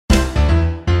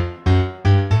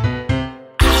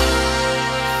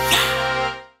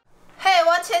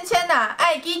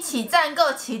你起赞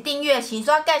购、起订阅、起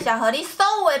刷介绍给你所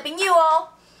有的朋友哦。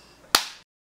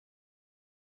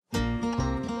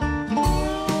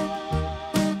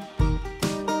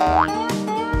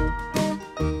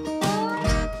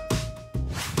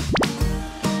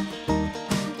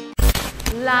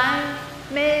来，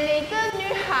美丽的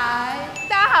女孩。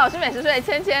大家好，我是美食税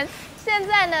芊芊。现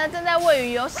在呢，正在位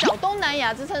于有小东南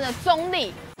亚之称的中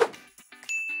壢。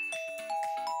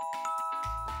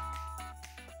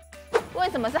为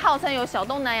什么是号称有小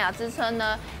东南亚之称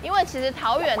呢？因为其实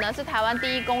桃园呢是台湾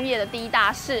第一工业的第一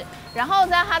大市，然后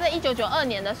它在1992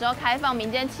年的时候开放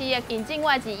民间企业引进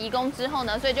外籍移工之后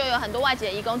呢，所以就有很多外籍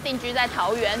的移工定居在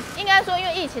桃园。应该说，因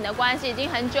为疫情的关系，已经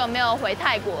很久没有回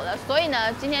泰国了，所以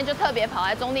呢，今天就特别跑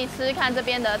来中壢吃看这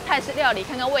边的泰式料理，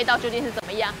看看味道究竟是怎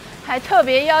么样。还特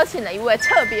别邀请了一位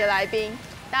特别来宾，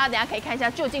大家等一下可以看一下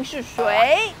究竟是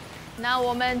谁。那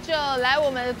我们就来我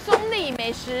们中壢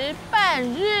美食半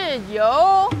日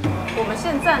游。我们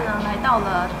现在呢来到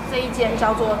了这一间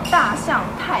叫做大象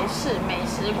泰式美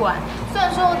食馆。虽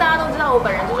然说大家都知道我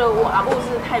本人就是我阿布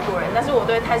是泰国人，但是我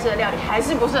对泰式的料理还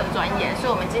是不是很专业，所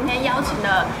以我们今天邀请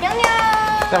了娘娘。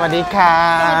สวัสดีค่ะ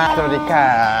สวัสดีค่ะ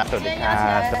สวัสดีค่ะ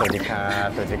สวัสดีค่ะ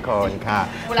สวัสดีคนค่ะ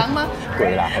有狼吗？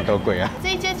鬼啦，很多鬼啊！这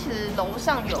一间其实楼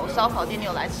上有烧烤店，你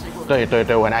有来吃过？对对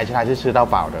对，我很爱吃，还是吃到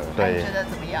饱的。对，你觉得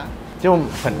怎么样？就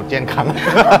很不健康。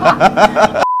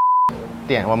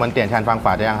我们点餐方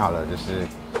法这样好了，就是。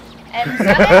哎，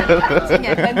冷静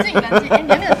哎，冷静冷静！哎，你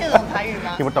没有听懂台语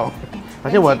吗？听不懂，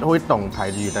而且我会懂台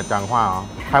语的脏话哦。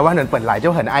台湾人本来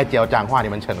就很爱教脏话，你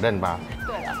们承认吧？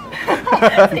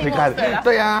你看，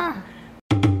对呀。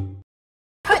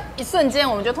一瞬间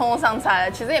我们就通通上菜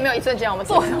了，其实也没有一瞬间，我们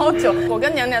做了好久。我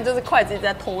跟娘娘就是筷子一直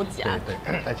在偷夹，对，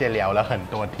而且聊了很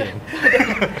多天。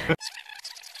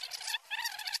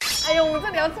哎呦，我们这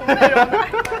聊什么内容呢？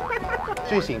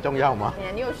剧情重要吗？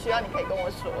你有需要你可以跟我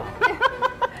说。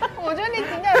我觉得你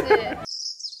真的是。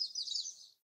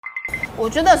我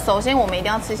觉得首先我们一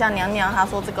定要吃一下娘娘她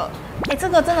说这个，哎，这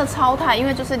个真的超泰，因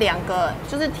为就是两个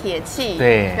就是铁器，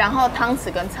对，然后汤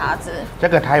匙跟叉子。这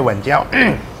个泰文叫，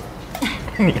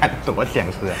你看多像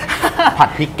是ผัด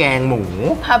พริกแกงห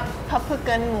มู。ผัดพริกแก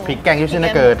งหมู。พริกแกง就是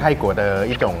那个泰国的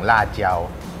一种辣椒。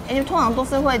哎，通常都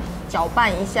是会搅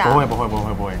拌一下。不会，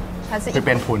还是会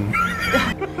变喷。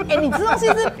哎，你吃东西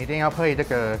是一定要配这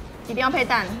个，一定要配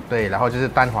蛋。对，然后就是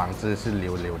蛋黄汁是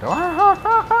流流的。哇！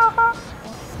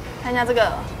看一下这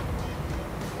个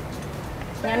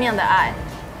娘娘的爱，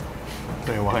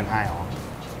对我很爱哦。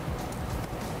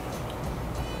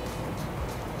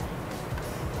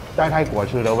在泰国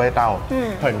吃的味道，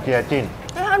很接近。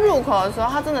因为它入口的时候，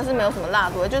它真的是没有什么辣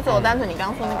度，就只有单纯你刚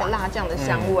刚说那个辣酱的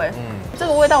香味。这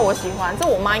个味道我喜欢，这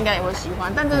我妈应该也会喜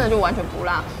欢，但真的就完全不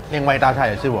辣。另外一道菜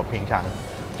也是我平常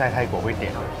在泰国会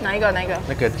点的。哪一个？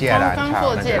那个芥兰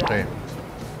炒那个，对。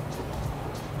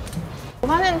我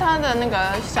发现它的那个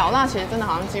小辣其实真的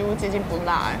好像几乎接近不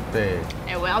辣哎。对。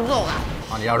哎，我要肉啦。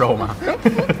哦，你要肉吗？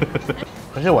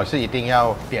可是我是一定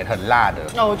要点很辣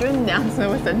的。哦，我觉得你这样吃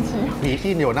会生气。脾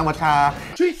气有那么差？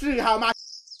去死好吗？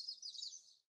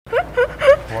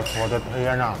我的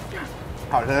天啊，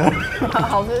好吃。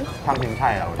好吃。烫青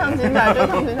菜啊！烫青菜就是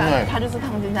烫青菜，它就是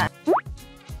烫青菜。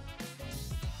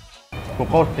不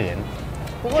够咸。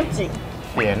不够紧。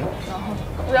咸。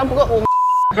然后不够我。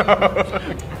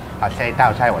好，下一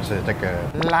道菜我是这个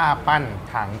辣拌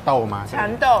长豆吗？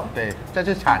蚕豆。对，这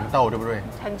是蚕豆对不对？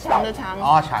很长的长。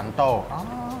哦，蚕豆。哦。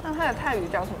那它的泰语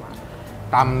叫什么？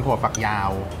ตำถั่วฝักย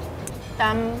าว。ต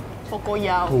ำถั่วย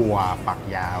าว。ถั่วฝัก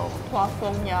ยาว。ถั่วฝั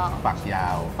กยาว。ฝักยา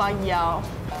ว。ฝักยาว。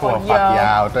ถั่วฝักย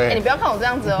าว，对。你不要看我这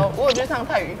样子哦，我有去上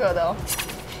泰语课的哦。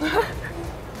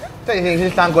这已经是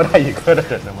上过泰语课的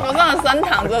人了吗？我上了3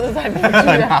堂之后就才进去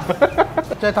的。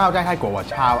这道在泰国我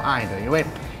超爱的，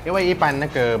因为一般那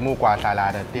个木瓜沙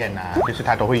拉的店啊，就是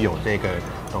它都会有这个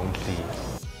东西。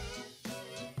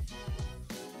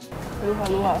如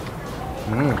何？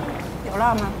有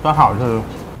辣吗？都好吃。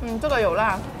这个有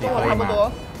辣，跟我差不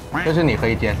多。这是你可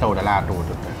以接受的辣度，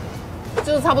对不对？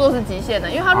就是差不多是极限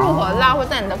的，因为它入口的辣会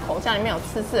在你的口腔里面有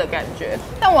刺刺的感觉。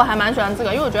但我还蛮喜欢这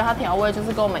个，因为我觉得它调味就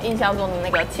是跟我们印象中的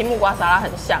那个青木瓜沙拉很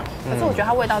像，可是我觉得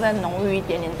它味道再浓郁一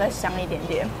点点，再香一点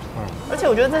点。而且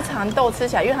我觉得这蚕豆吃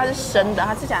起来，因为它是生的，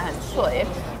它吃起来很脆。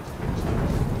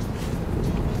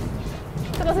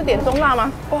这个是点中辣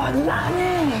吗？哇，很辣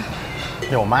呢。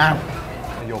有吗？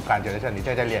有感觉的是你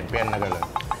在脸边那个人，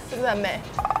是不是很美？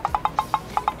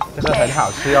这个很好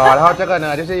吃哦，然后这个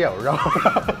呢就是有肉。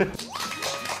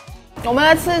我们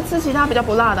来吃其他比较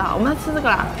不辣的哈，我们来吃这个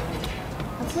啦，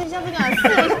吃一下这个，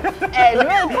试一下。哎，你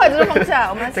们筷子就放下来，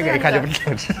我们来吃这个一看就不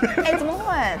想吃。哎，怎么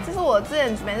会？这是我之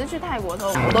前每次去泰国的时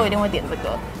候，我都一定会点这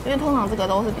个，因为通常这个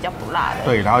都是比较不辣的。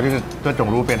对，然后就是这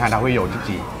种路边摊，它会有自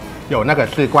己有那个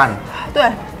4罐。对。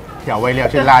调味料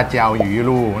是辣椒、鱼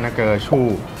露、那个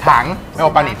醋、糖，那我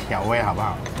帮你调味好不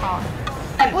好？好。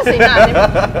哎，不行啊，你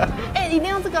哎，一定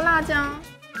要这个辣椒。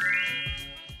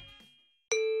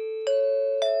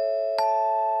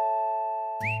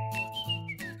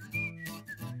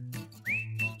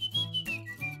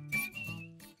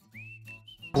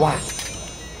哇，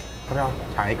要不要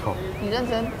尝一口？你认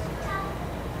真。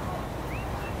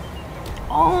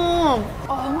哦，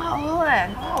很好喝哎，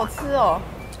好好吃哦。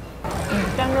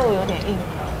但肉有点硬。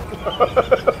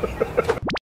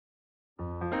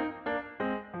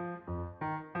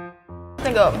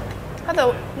那个它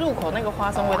的入口那个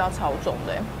花生味道超重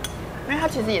的，因为它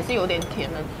其实也是有点甜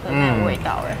的那个味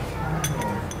道哎。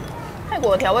泰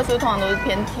国的调味是不是通常都是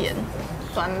偏甜、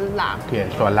酸辣？甜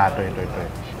酸辣，对对对。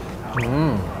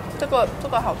这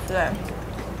个好吃哎。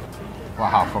哇，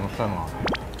好丰盛哦。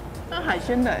那海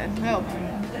鲜的哎，还有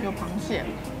螃蟹，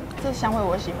这香味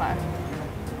我喜欢。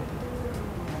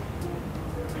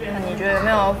那你觉得有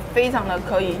没有非常的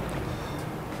可以？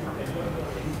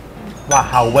哇，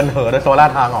好温和的酸辣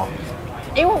汤哦！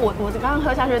因为我刚刚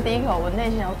喝下去的第一口，我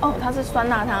内心想，哦，它是酸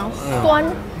辣汤，酸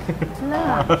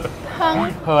辣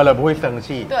汤，喝了不会生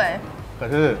气。对。可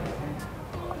是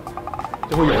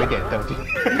就会有一点生气。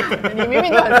你明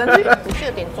明就很生气。不是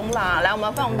有点中辣，来，我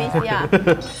们放 VCR。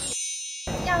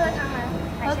要喝汤吗？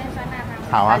海鲜酸辣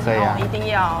汤。好啊，可以啊。一定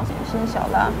要先小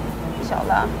辣，小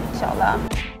辣，小辣。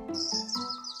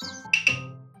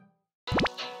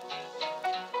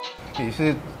你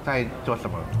是在做什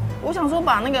么？我想说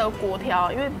把那个果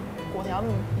条，因为果条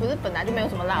不是本来就没有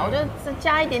什么辣，我就再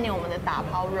加一点点我们的打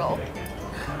抛肉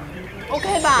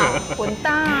 ，OK 吧？混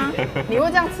搭啊！你会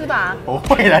这样吃吧？我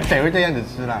会啦，谁会这样子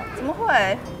吃啦？怎么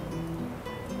会？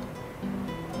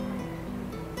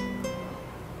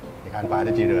你看，把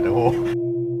自己惹的祸。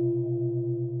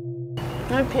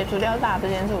因为撇除掉辣这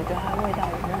件事，我觉得它的味道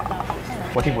我真的到。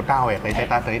我听不到哎，可以再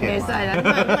大声一点吗？可以来，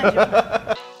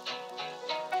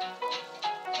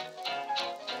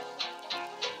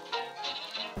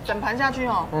整盘下去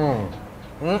哦。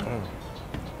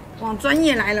哇，专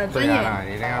业来了，专业！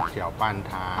一定要搅拌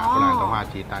它，不然的话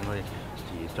鸡蛋会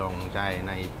集中在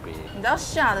那一边。你知道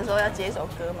下的时候要接一首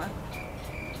歌吗？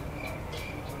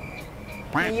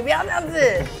你不要这样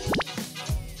子。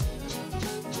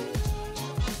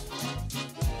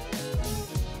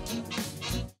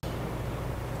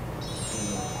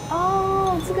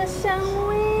哦，这个香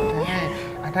味。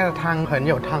它的汤很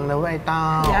有汤的味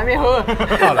道。你还没喝？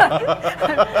好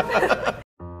了。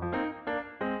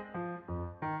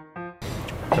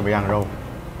怎么样，肉？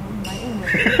蛮硬的。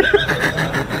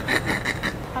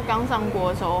它刚上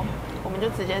锅的时候，我们就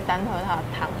直接单喝它的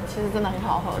汤，其实真的很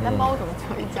好喝，但不知道为什么只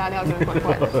要一加料就会怪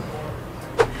怪的。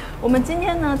我们今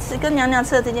天呢跟娘娘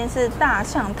吃的这间是大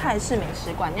象泰式美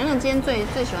食馆。娘娘今天最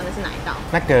喜欢的是哪一道？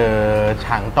那个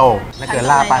长豆，那个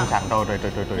辣拌长豆，对，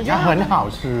它很好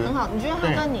吃，很好。你觉得它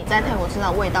跟你在泰国吃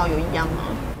到的味道有一样吗？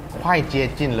快接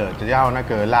近了，只要那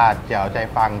个辣椒再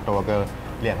放多个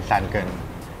2-3根。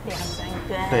2-3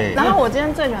根。对。然后我今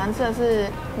天最喜欢吃的是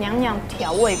娘娘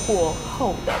调味过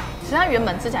后的，其实它原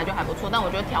本吃起来就还不错，但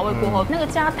我觉得调味过后那个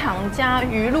加糖、加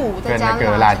鱼露、再加那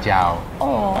个辣椒，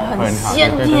哦，很鲜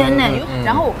甜呢。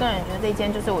然后我个人觉得这一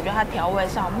间就是，我觉得它调味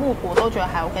上木果都觉得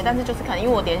还 OK， 但是就是可能因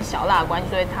为我点小辣的关系，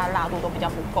所以它辣度都比较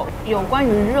不够。有关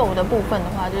于肉的部分的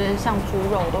话，就是像猪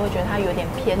肉，我都会觉得它有点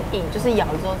偏硬，就是咬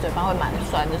了之后嘴巴会蛮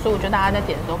酸的，所以我觉得大家在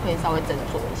点的时候可以稍微斟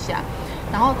酌一下。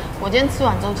然后我今天吃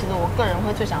完之后，其实我个人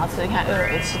会最想要吃看2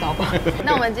人吃到饱。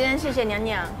那我们今天谢谢娘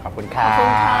娘，ขอบคุณค่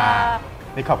ะ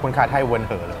นี่ขอบคุณค่ะ太温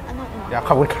和了，要ข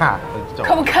อบคุณค่ะ，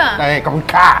ขอบคุณค่ะ，对，ขอบคุณ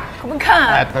ค่ะ，ขอบคุณค่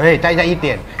ะ，对，再一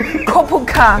点，ขอบคุณ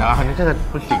ค่ะ，然后你这个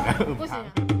不行了，不行。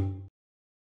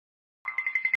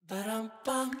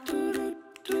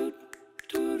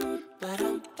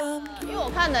因为我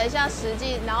看了一下实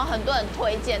际，然后很多人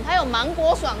推荐，它有芒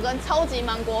果爽跟超级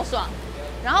芒果爽。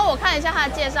然后我看一下它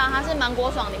的介绍，它是芒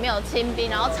果爽里面有清冰，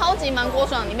然后超级芒果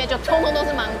爽里面就通通都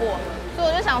是芒果，所以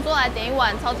我就想说来点一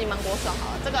碗超级芒果爽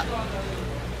好了。这个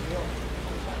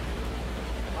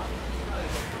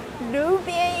路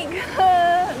边一棵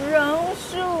榕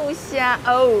树下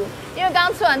哦，因为刚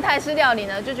刚吃完泰式料理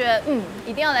呢，就觉得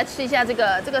一定要来吃一下这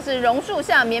个，这个是榕树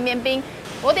下绵绵冰。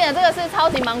我点的这个是超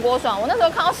级芒果爽，我那时候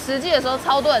看到实际的时候，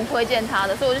超多人推荐它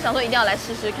的，所以我就想说一定要来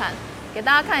试试看。给大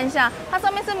家看一下，它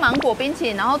上面是芒果冰淇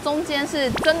淋，然后中间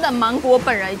是真的芒果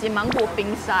本人以及芒果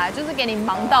冰沙，就是给你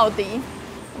芒到底。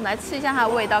我们来吃一下它的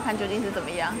味道，看究竟是怎么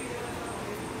样。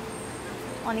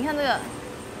哇，你看这个。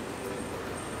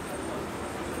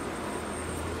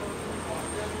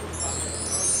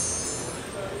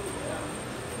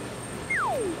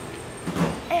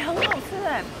 很好吃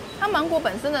哎！它芒果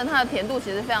本身的它的甜度其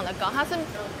实非常的高，它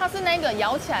是那个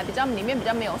咬起来里面比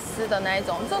较没有丝的那一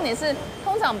种。重点是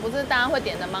通常不是大家会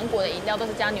点的芒果的饮料都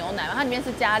是加牛奶嘛，它里面是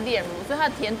加炼乳，所以它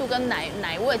的甜度跟奶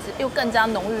味又更加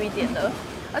浓郁一点的。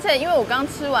而且因为我刚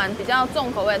吃完比较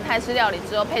重口味的泰式料理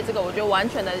之后，配这个我觉得完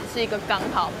全的是一个刚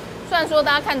好。虽然说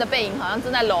大家看的背影好像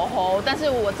正在搂喉，但是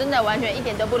我真的完全一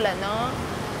点都不冷哦。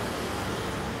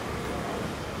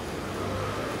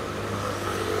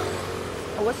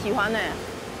 我喜欢呢，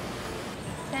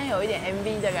现在有一点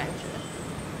MV 的感觉。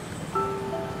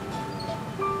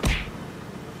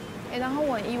然后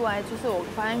我很意外，就是我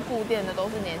发现顾店的都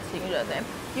是年轻人哎，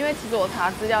因为其实我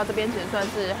查资料，这边其实算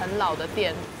是很老的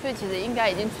店，所以其实应该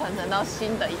已经传承到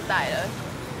新的一代了。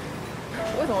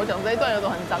为什么我讲这一段有种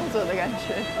很长者的感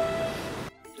觉？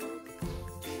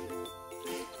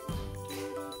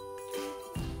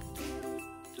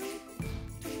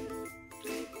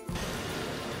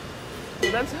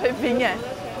 我在吹冰哎，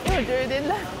因为我觉得有点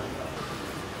冷。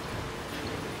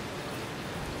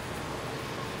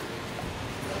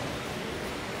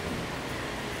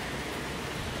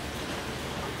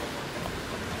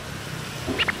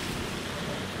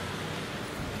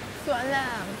酸了，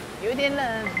有点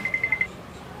冷。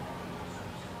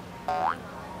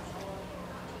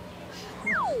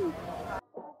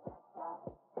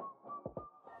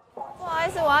不好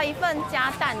意思，我要一份加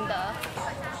蛋的。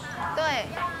对。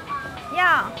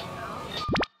 要。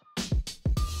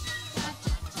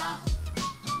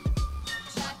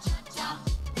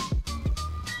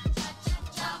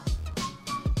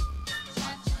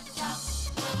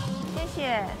谢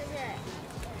谢。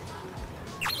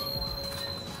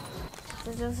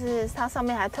这就是它上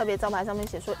面还特别招牌上面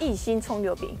写说一星葱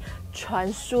油饼，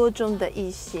传说中的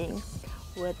一星，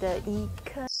我的一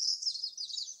颗。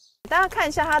大家看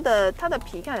一下它的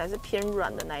皮看起来是偏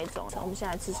软的那一种，我们先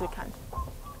来吃吃看。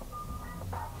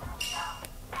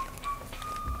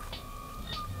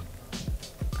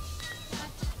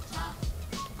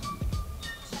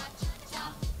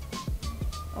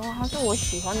 哦，它是我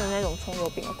喜欢的那种葱油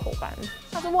饼的口感，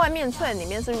它是外面脆，里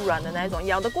面是软的那一种。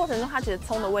咬的过程中，它其实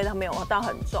葱的味道没有到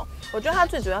很重，我觉得它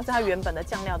最主要是它原本的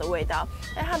酱料的味道。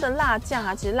它的辣酱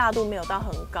啊，其实辣度没有到很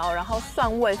高，然后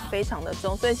蒜味非常的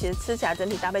重，所以其实吃起来整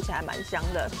体搭配起来蛮香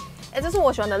的。这是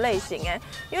我喜欢的类型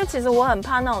因为其实我很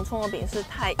怕那种葱油饼是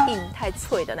太硬太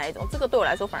脆的那一种，这个对我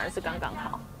来说反而是刚刚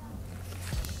好。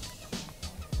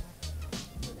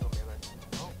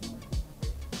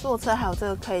 坐车还有这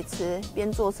个可以吃，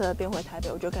边坐车边回台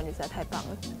北，我觉得感觉实在太棒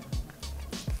了。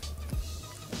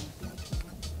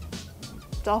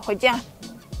走，回家。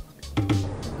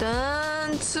等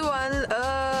吃完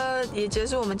也结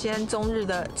束我们今天中立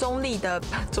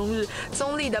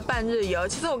的半日游。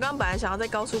其实我刚刚本来想要在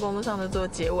高速公路上的做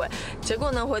结尾，结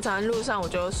果呢回程路上我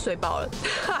就睡爆了，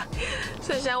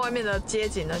所以现在外面的街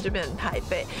景呢就变成台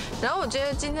北。然后我觉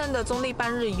得今天的中立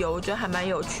半日游，我觉得还蛮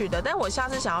有趣的，但我下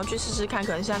次想要去试试看，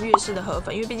可能像粤式的河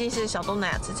粉，因为毕竟是小东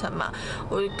南亚之城嘛。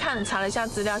我查了一下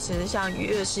资料，其实像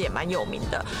粤式也蛮有名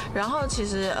的。然后其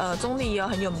实中立也有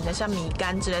很有名的像米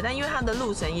干之类，但因为它的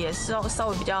路程也是稍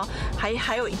微比较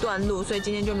还有一段路，所以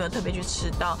今天就没有特别去吃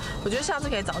到。我觉得下次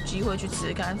可以找机会去吃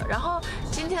吃看。然后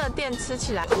今天的店吃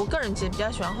起来，我个人其实比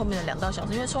较喜欢后面的2道小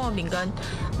吃，因为葱油饼跟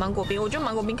芒果冰。我觉得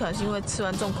芒果冰可能是因为吃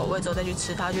完重口味之后再去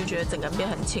吃它，就觉得整个人变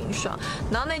很清爽。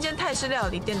然后那间泰式料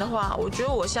理店的话，我觉得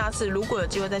我下次如果有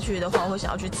机会再去的话，我会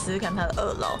想要去吃吃看它的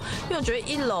2楼，因为我觉得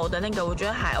1楼的那个我觉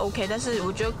得还 OK， 但是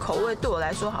我觉得口味对我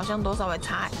来说好像都稍微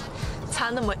差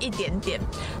那么一点点。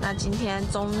那今天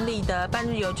中立的半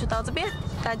日游就到这边，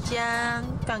大家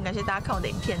非常感谢大家看我的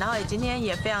影片，然后今天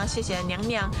也非常谢谢娘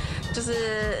娘，就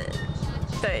是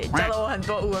对教了我很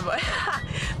多无为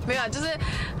没有，就是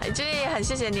也很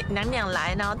谢谢娘娘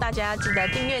来，然后大家记得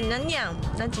订阅娘娘。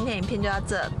那今天影片就到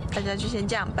这，大家就先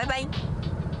这样，拜拜。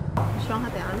希望他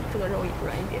等下这个肉也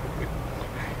软一点，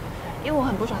因为我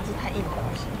很不喜欢吃太硬的东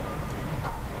西。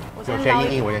有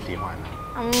些硬我也喜欢。